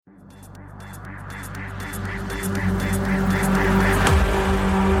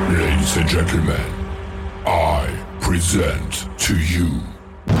Ladies and gentlemen, I present to you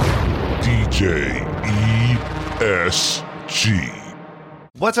DJ ESG.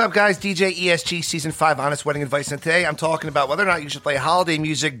 What's up, guys? DJ ESG Season 5 Honest Wedding Advice, and today I'm talking about whether or not you should play holiday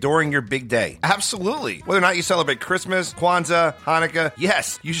music during your big day. Absolutely. Whether or not you celebrate Christmas, Kwanzaa, Hanukkah,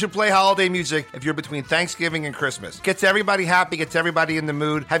 yes, you should play holiday music if you're between Thanksgiving and Christmas. Gets everybody happy, gets everybody in the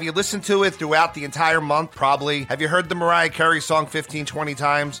mood. Have you listened to it throughout the entire month? Probably. Have you heard the Mariah Carey song 15, 20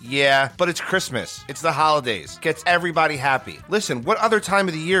 times? Yeah, but it's Christmas. It's the holidays. Gets everybody happy. Listen, what other time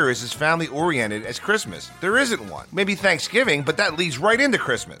of the year is as family-oriented as Christmas? There isn't one. Maybe Thanksgiving, but that leads right into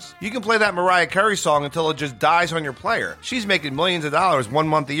Christmas. You can play that Mariah Carey song until it just dies on your player. She's making millions of dollars 1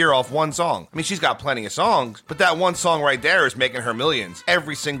 month a year off one song. I mean, she's got plenty of songs, but that one song right there is making her millions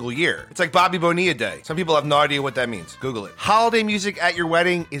every single year. It's like Bobby Bonilla Day. Some people have no idea what that means. Google it. Holiday music at your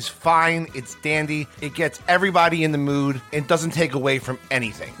wedding is fine. It's dandy. It gets everybody in the mood. It doesn't take away from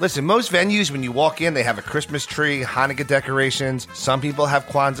anything. Listen, most venues, when you walk in, they have a Christmas tree, Hanukkah decorations. Some people have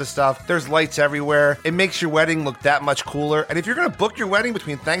Kwanzaa stuff. There's lights everywhere. It makes your wedding look that much cooler. And if you're going to book your wedding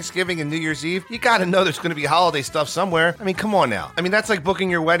between Thanksgiving and New Year's Eve, you gotta know there's gonna be holiday stuff somewhere. I mean, come on now. I mean, that's like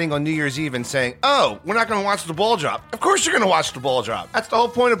booking your wedding on New Year's Eve and saying, oh, we're not gonna watch the ball drop. Of course you're gonna watch the ball drop. That's the whole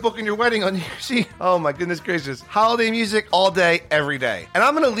point of booking your wedding on New Year's Eve. Oh my goodness gracious. Holiday music all day, every day. And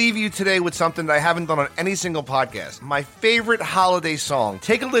I'm gonna leave you today with something that I haven't done on any single podcast. My favorite holiday song.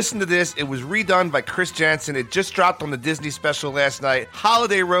 Take a listen to this. It was redone by Chris Jansen. It just dropped on the Disney special last night.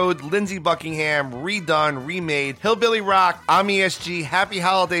 Holiday Road, Lindsay Buckingham, redone, remade. Hillbilly Rock, I'm ESG. Happy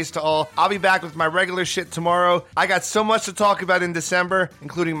holidays to all. I'll be back with my regular shit tomorrow. I got so much to talk about in December,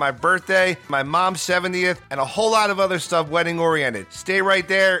 including my birthday, my mom's 70th, and a whole lot of other stuff wedding-oriented. Stay right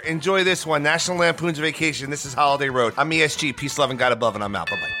there. Enjoy this one. National Lampoon's Vacation. This is Holiday Road. I'm ESG. Peace, love, and God above, and I'm out.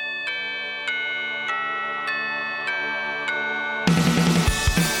 Bye-bye.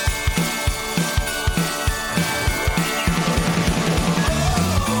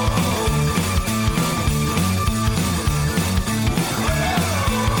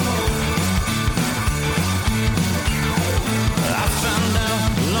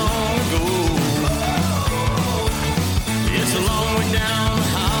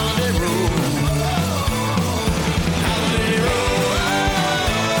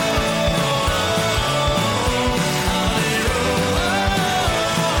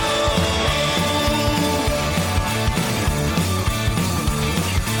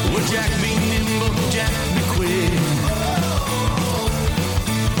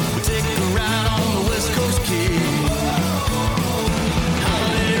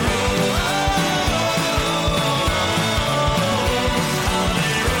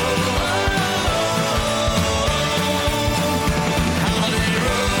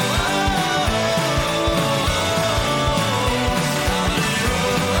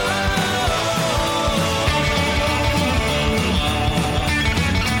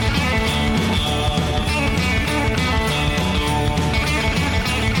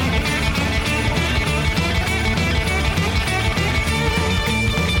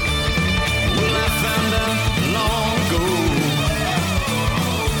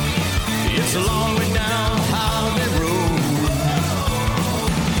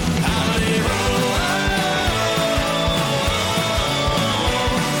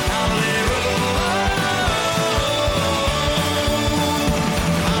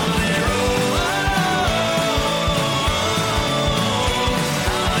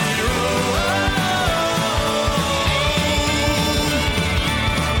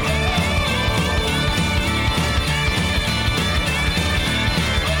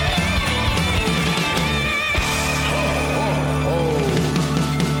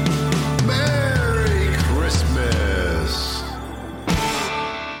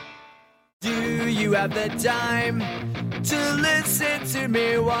 Have the time to listen to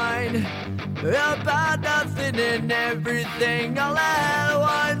me whine about nothing and everything all at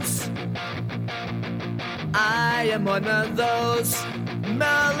once. I am one of those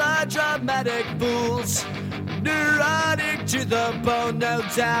melodramatic fools, neurotic to the bone, no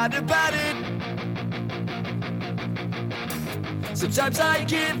doubt about it. Sometimes I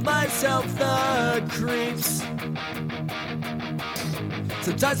give myself the creeps.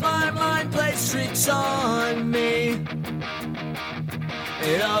 Sometimes my mind plays tricks on me.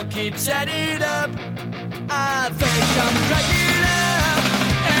 It all keeps adding up. I think I'm cracking up.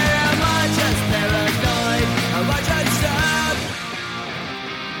 Am I just paranoid? Am I just up?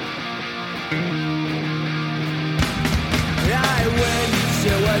 I went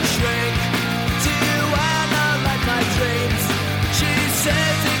to a shrink to analyze my dreams. She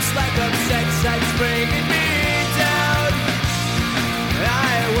says it's like a sex that's bringing me down.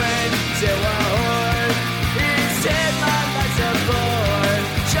 I went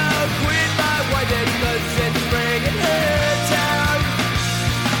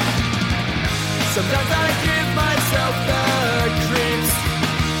Sometimes I give myself the creeps.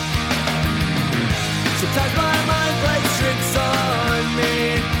 Sometimes my mind plays tricks on me.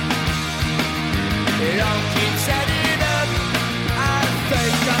 It all keeps adding up. I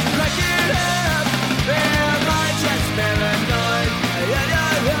think I'm cracking up. Am I just paranoid?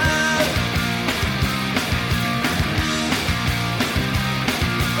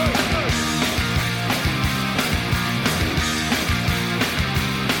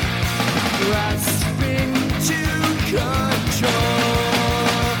 Grasping to